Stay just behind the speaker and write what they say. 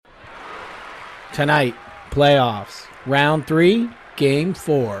Tonight, playoffs. Round 3, Game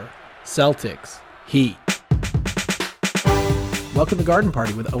 4. Celtics, Heat. Welcome to Garden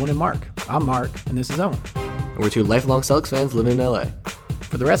Party with Owen and Mark. I'm Mark, and this is Owen. And we're two lifelong Celtics fans living in LA.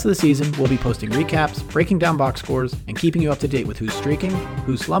 For the rest of the season, we'll be posting recaps, breaking down box scores, and keeping you up to date with who's streaking,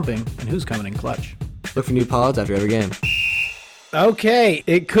 who's slumping, and who's coming in clutch. Look for new pods after every game. Okay,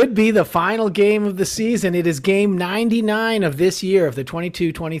 it could be the final game of the season. It is game 99 of this year, of the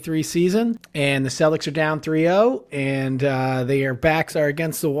 22-23 season, and the Celtics are down 3-0, and their backs are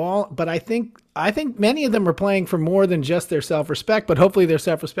against the wall. But I think many of them are playing for more than just their self-respect, but hopefully their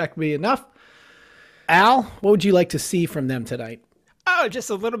self-respect will be enough. Al, what would you like to see from them tonight? Oh, just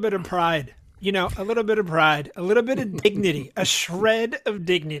a little bit of pride. You know, a little bit of pride, a little bit of dignity, a shred of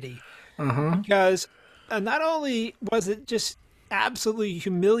dignity. Because not only was it just absolutely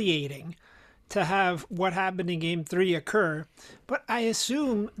humiliating to have what happened in game 3 occur, but I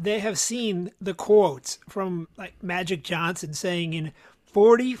assume they have seen the quotes from like Magic Johnson saying in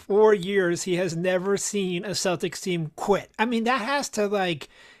 44 years he has never seen a Celtics team quit. I mean, that has to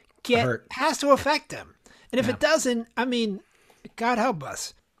has to affect them. And if it doesn't, I mean, God help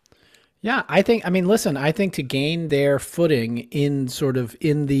us. Yeah, I think to gain their footing in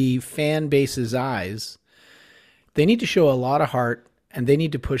the fan base's eyes, they need to show a lot of heart, and they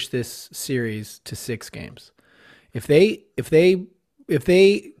need to push this series to 6 games. If they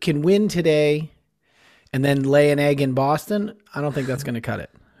can win today and then lay an egg in Boston, I don't think that's going to cut it.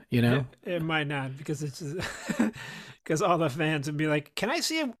 You know, it might not, because it's just because all the fans would be like, "Can I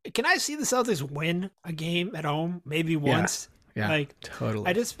see the Celtics win a game at home? Maybe once." Yeah, like totally.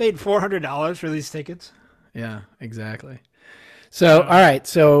 I just paid $400 for these tickets. Yeah, exactly. So, all right.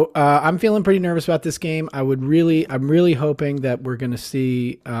 So I'm feeling pretty nervous about this game. I'm really hoping that we're going to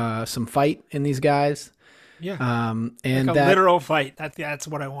see some fight in these guys. Yeah. And like a literal fight. That's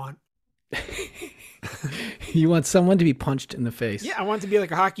what I want. You want someone to be punched in the face. Yeah, I want it to be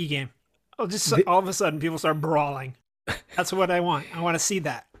like a hockey game. All of a sudden people start brawling. That's what I want. I want to see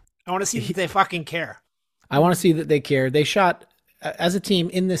that. I want to see that they fucking care. I want to see that they care. They shot, as a team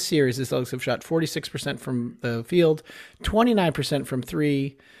in this series, the Celtics have shot 46% from the field, 29% from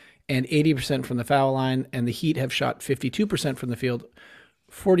 3, and 80% from the foul line. And the Heat have shot 52% from the field,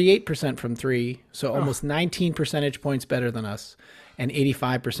 48% from 3, so almost 19 percentage points better than us, and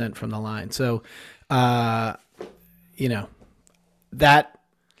 85% from the line. So, that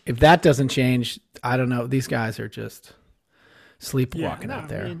if that doesn't change, I don't know. These guys are just sleepwalking out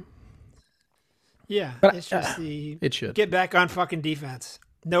there. But it's just it should get back on fucking defense.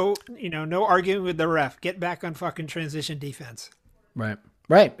 No arguing with the ref. Get back on fucking transition defense. Right.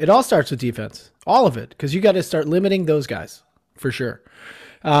 It all starts with defense, all of it, because you got to start limiting those guys for sure.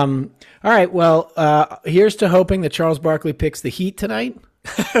 All right. Well, here's to hoping that Charles Barkley picks the Heat tonight.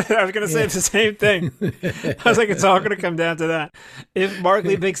 I was going to say the same thing. I was like, it's all going to come down to that. If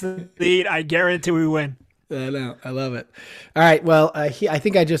Barkley picks the Heat, I guarantee we win. I know. I love it. All right. Well, I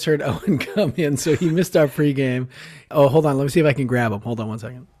think I just heard Owen come in, so he missed our pregame. Oh, hold on. Let me see if I can grab him. Hold on one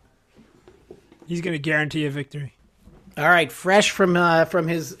second. He's going to guarantee a victory. All right. Fresh from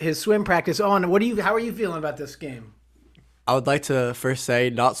his swim practice. Owen, how are you feeling about this game? I would like to first say,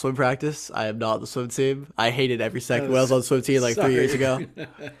 not swim practice. I am not the swim team. I hated every second when I was on the swim team 3 years ago.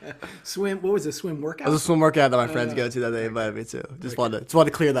 What was it? Swim workout? It was a swim workout that my friends go to that they invited me to. Just wanted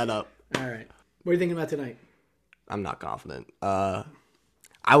to clear that up. All right. What are you thinking about tonight? I'm not confident. Because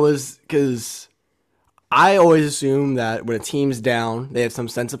I always assume that when a team's down, they have some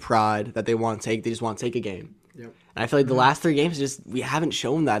sense of pride that they just want to take a game. Yep. And I feel like the last 3 games, we haven't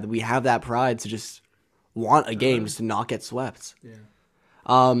shown that we have that pride to just want a game, just to not get swept. Yeah.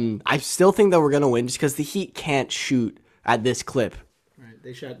 I still think that we're going to win just because the Heat can't shoot at this clip. Right.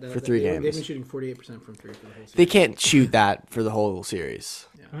 They shot for 3 games. They've been shooting 48% from 3 for the whole series. They can't shoot that for the whole series.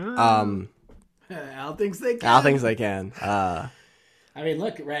 Yeah. Al thinks they can. Al thinks they can. I mean,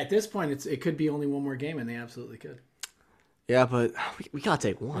 look, right at this point, it could be only one more game, and they absolutely could. Yeah, but we got to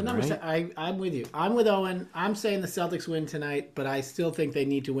take one, right? I'm with you. I'm with Owen. I'm saying the Celtics win tonight, but I still think they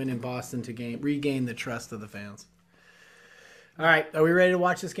need to win in Boston to regain the trust of the fans. All right, are we ready to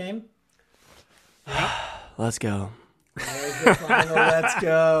watch this game? Let's go. There's the final. Let's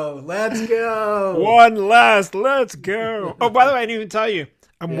go. Let's go. One last. Let's go. Oh, by the way, I didn't even tell you.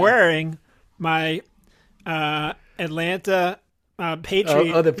 I'm wearing my Atlanta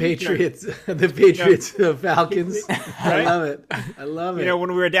Patriots. The Patriots. The Patriots Falcons. Right? I love it. You know,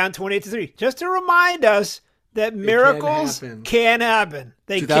 when we were down 28-3, just to remind us that miracles can happen.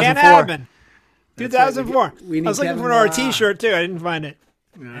 They can happen. 2004. Right. We need I was looking for an RT shirt too. I didn't find it.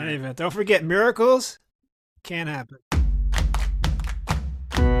 Anyway, don't forget, miracles can happen.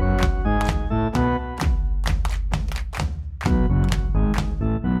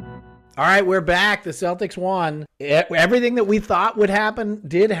 All right, we're back. The Celtics won. Everything that we thought would happen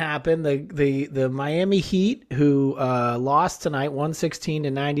did happen. The Miami Heat, who lost tonight,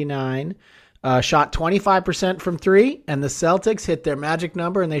 116-99, shot 25% from three, and the Celtics hit their magic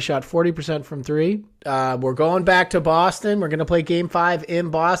number, and they shot 40% from three. We're going back to Boston. We're going to play Game 5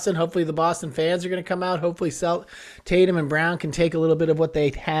 in Boston. Hopefully the Boston fans are going to come out. Hopefully Tatum and Brown can take a little bit of what they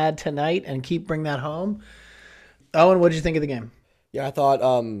had tonight and bring that home. Owen, what did you think of the game? Yeah, I thought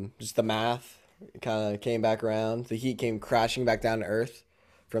just the math kind of came back around. The Heat came crashing back down to earth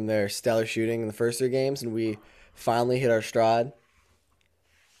from their stellar shooting in the first 3 games, and we finally hit our stride.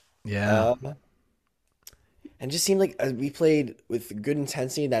 Yeah. And just seemed like we played with good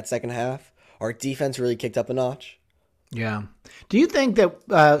intensity in that second half. Our defense really kicked up a notch. Yeah. Do you think that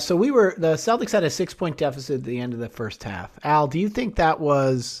the Celtics had a 6-point deficit at the end of the first half? Al, do you think that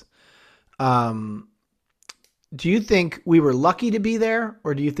was do you think we were lucky to be there,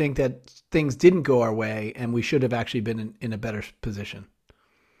 or do you think that things didn't go our way and we should have actually been in a better position?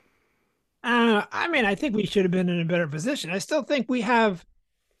 I think we should have been in a better position. I still think we have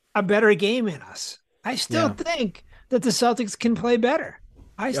a better game in us. I still think that the Celtics can play better.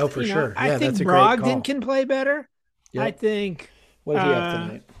 For sure. I think Brogdon can play better. Yep. I think. What did he have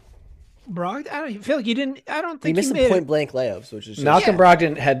tonight? Brogdon, I feel like he didn't. I don't think he missed some point blank layups, which is just, Malcolm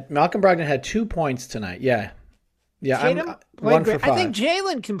Brogdon had 2 points tonight. Yeah. Tatum I'm 1 for 5. I think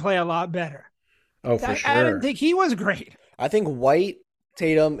Jalen can play a lot better. Oh, for sure. I didn't think he was great. I think White,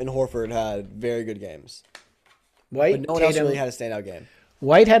 Tatum, and Horford had very good games. But no one else really had a standout game.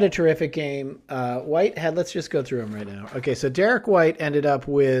 White had a terrific game. Let's just go through them right now. Okay, so Derek White ended up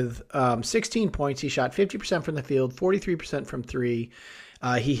with 16 points. He shot 50% from the field, 43% from three.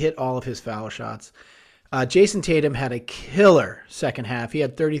 He hit all of his foul shots. Jason Tatum had a killer second half. He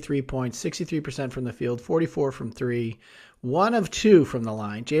had 33 points, 63% from the field, 44 from three, 1 of 2 from the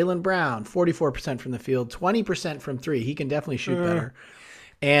line. Jaylen Brown, 44% from the field, 20% from three. He can definitely shoot better.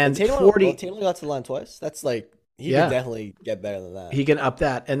 And Tatum 40. Tatum got to the line twice. That's like he can definitely get better than that. He can up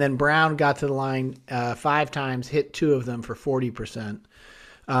that. And then Brown got to the line 5 times, hit 2 of them for 40%.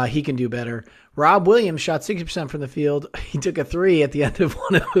 He can do better. Rob Williams shot 60% from the field. He took a 3 at the end of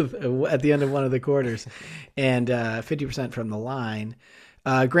one of the quarters, and 50% from the line.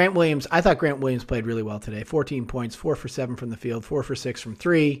 Grant Williams, I thought Grant Williams played really well today. 14 points, 4 for 7 from the field, 4 for 6 from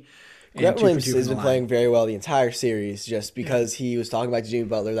three. Grant Williams has been playing very well the entire series, just because he was talking about Jimmy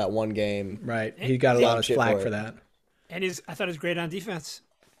Butler that one game. Right, he got a lot of flack for that. And I thought he was great on defense.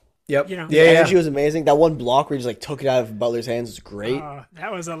 Yep. The energy was amazing. That one block where he just took it out of Butler's hands was great.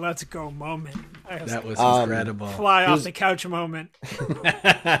 That was a let's go moment. That was incredible. Fly off the couch moment.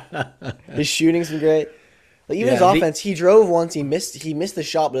 His shooting's been great. Like even his offense, he drove once. He missed the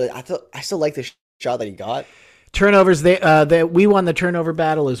shot, but I still like the shot that he got. Turnovers. We won the turnover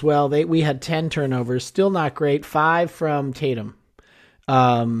battle as well. We had 10 turnovers. Still not great. 5 from Tatum.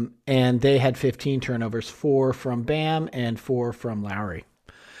 And they had 15 turnovers. 4 from Bam and 4 from Lowry.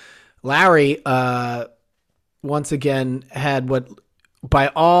 Lowry, once again, had what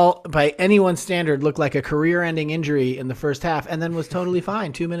by anyone's standard looked like a career-ending injury in the first half, and then was totally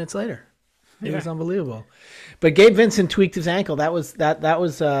fine 2 minutes later. It was unbelievable. But Gabe Vincent tweaked his ankle. That was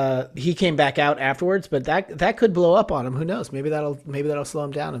he came back out afterwards, but that could blow up on him. Who knows? Maybe that'll slow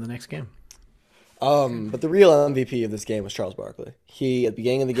him down in the next game. But the real MVP of this game was Charles Barkley. He at the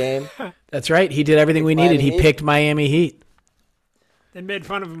beginning of the game. That's right. He did everything we needed. He picked Miami Heat. They made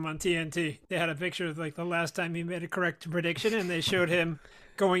fun of him on TNT. They had a picture of the last time he made a correct prediction, and they showed him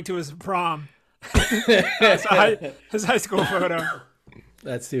going to his prom. His high school photo.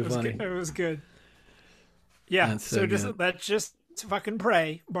 That's too funny. It was good. Yeah. That's so good. Let's just fucking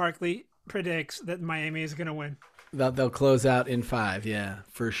pray Barkley predicts that Miami is going to win. They'll close out in 5. Yeah,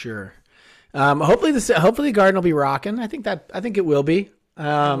 for sure. Hopefully the Garden will be rocking. I think it will be.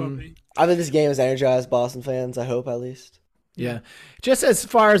 I think this game has energized Boston fans. I hope at least. Yeah. Just as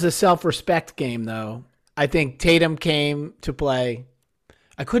far as a self-respect game, though, I think Tatum came to play.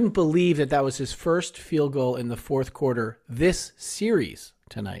 I couldn't believe that was his first field goal in the fourth quarter this series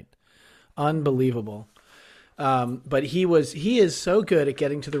tonight. Unbelievable. But he is so good at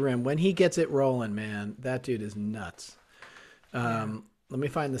getting to the rim. When he gets it rolling, man, that dude is nuts. Let me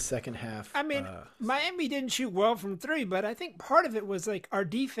find the second half. I mean, Miami didn't shoot well from 3, but I think part of it was our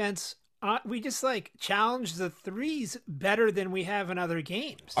defense. We just challenged the threes better than we have in other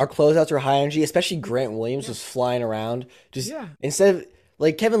games. Our closeouts were high energy, especially Grant Williams was flying around. Instead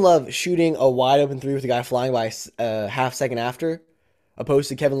of Kevin Love shooting a wide open 3 with a guy flying by a half second after, opposed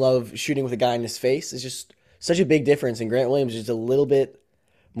to Kevin Love shooting with a guy in his face, is just such a big difference. And Grant Williams is just a little bit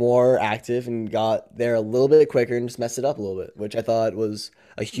more active and got there a little bit quicker and just messed it up a little bit, which I thought was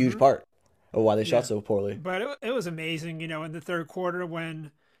a huge part. of why they shot so poorly. But it was amazing, in the third quarter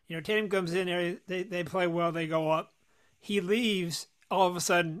when, Tatum comes in there, they play well, they go up. He leaves, all of a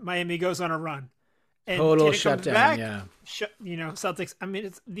sudden, Miami goes on a run. And total Tatum shutdown, back, yeah. Celtics. I mean,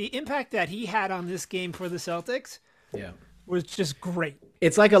 it's the impact that he had on this game for the Celtics was just great.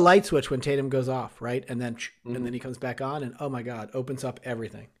 It's like a light switch when Tatum goes off, right? And then he comes back on, and oh my God, opens up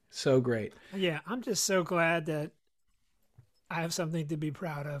everything. So great. Yeah, I'm just so glad that I have something to be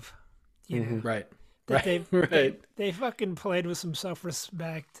proud of. Right. They fucking played with some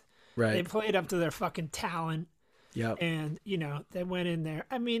self-respect. Right. They played up to their fucking talent. Yep. And, they went in there.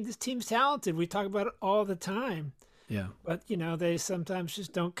 I mean, this team's talented. We talk about it all the time. Yeah. But, they sometimes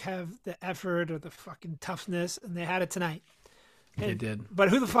just don't have the effort or the fucking toughness, and they had it tonight. They did. But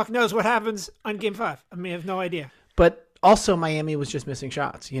who the fuck knows what happens on Game 5? I mean, I have no idea. But also Miami was just missing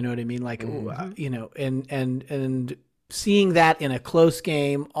shots. You know what I mean? Like, and seeing that in a close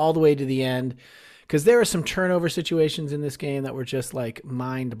game all the way to the end, because there are some turnover situations in this game that were just like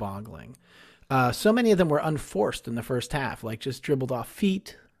mind-boggling. So many of them were unforced in the first half, like just dribbled off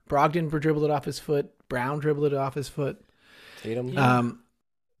feet. Brogdon dribbled it off his foot. Brown dribbled it off his foot. Tatum.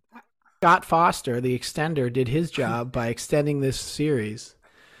 Scott Foster, the extender, did his job by extending this series.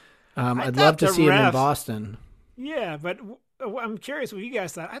 I'd love to see him in Boston. Yeah, but I'm curious what you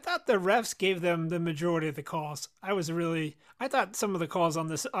guys thought. I thought the refs gave them the majority of the calls. I thought some of the calls on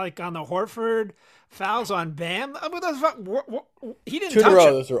this, like on the Horford fouls on Bam, he didn't touch him. 2 in a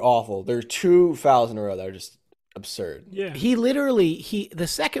row, those are awful. There are 2 fouls in a row that are just absurd. Yeah. He literally, the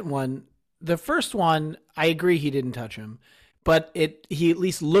second one, the first one, I agree he didn't touch him, but he at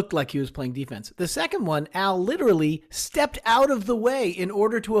least looked like he was playing defense. The second one, Al literally stepped out of the way in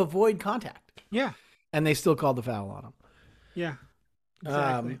order to avoid contact. Yeah. And they still called the foul on him. Yeah,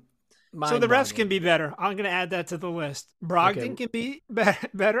 exactly. So the refs can be better. I'm going to add that to the list. Brogdon can be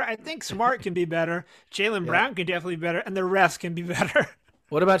better. I think Smart can be better. Jaylen Brown can definitely be better. And the refs can be better.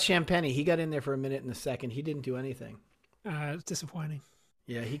 What about Champagny? He got in there for a minute in the second. He didn't do anything. It's disappointing.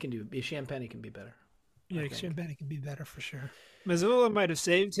 Yeah, he can do it. Champagny can be better. Yeah, Champagny can be better for sure. Mazzulla might have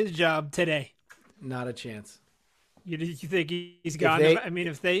saved his job today. Not a chance. You think he's gone?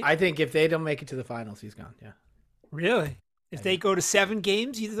 I think if they don't make it to the finals, he's gone. Yeah. Really? If they go to 7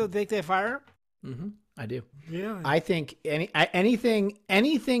 games, you don't think they fire him? Mm-hmm. I do. Really? I think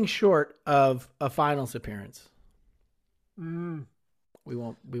anything short of a finals appearance, we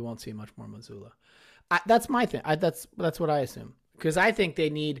won't see much more Mazzulla. That's my thing. That's what I assume, because I think they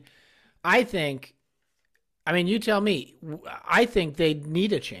need. You tell me. I think they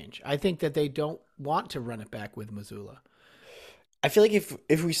need a change. I think that they don't want to run it back with Mazzulla. I feel like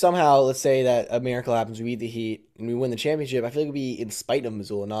if we somehow, let's say that a miracle happens, we beat the Heat and we win the championship, I feel like it would be in spite of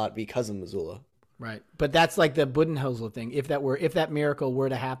Mazzulla, not because of Mazzulla. Right, but that's like the Budenholzer thing. If that miracle were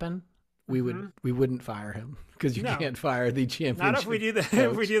to happen, we wouldn't fire him, because you can't fire the championship. Not if we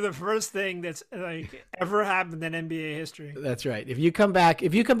do the first thing that's like ever happened in NBA history. That's right. If you come back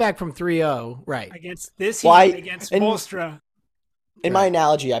from 3-0, right, against this Heat, against Spoelstra. In my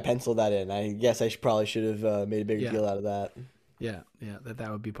analogy, I penciled that in. I guess I probably should have made a bigger deal out of that. Yeah,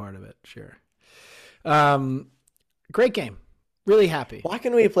 that would be part of it, sure. Great game. Really happy. Why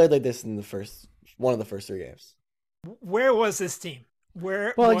couldn't we have played like this in one of the first 3 games? Where was this team?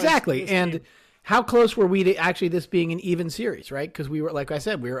 Exactly. And how close were we to actually this being an even series, right? Because we were, like I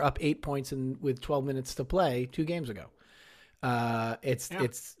said, we were up 8 points with 12 minutes to play 2 games ago. It's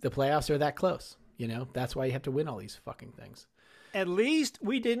the playoffs are that close. That's why you have to win all these fucking things. At least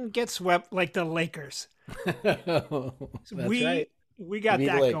we didn't get swept like the Lakers. That's right. We got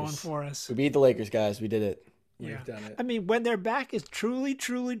that going for us. We beat the Lakers, guys. We did it. We've done it. When their back is truly,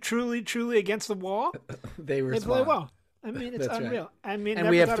 truly, truly, truly against the wall, they play well. It's unreal. Right. And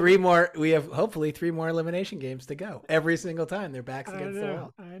we have 3 more. We have hopefully 3 more elimination games to go. Every single time their backs against the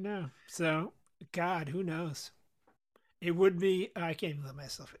wall. I know. So, God, who knows? It would be. I can't even let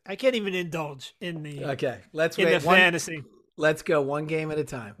myself. I can't even indulge in the. Okay, let's wait. The fantasy. Let's go 1 game at a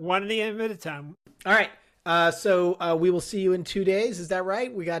time. 1 game at a time. All right. So we will see you in 2 days. Is that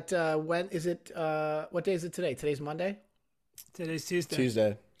right? We got when is it? What day is it today? Today's Monday. Today's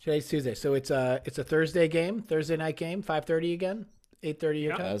Tuesday. Today's Tuesday. So it's a Thursday game, Thursday night game, 5:30 again, 8:30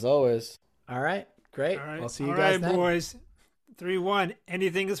 your time. As always. All right. Great. All right. I'll see you guys then. All right, boys. 3-1.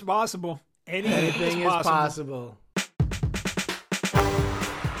 Anything is possible. Anything is possible.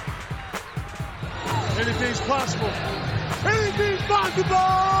 Anything's possible. Anything's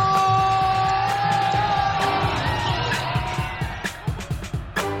possible.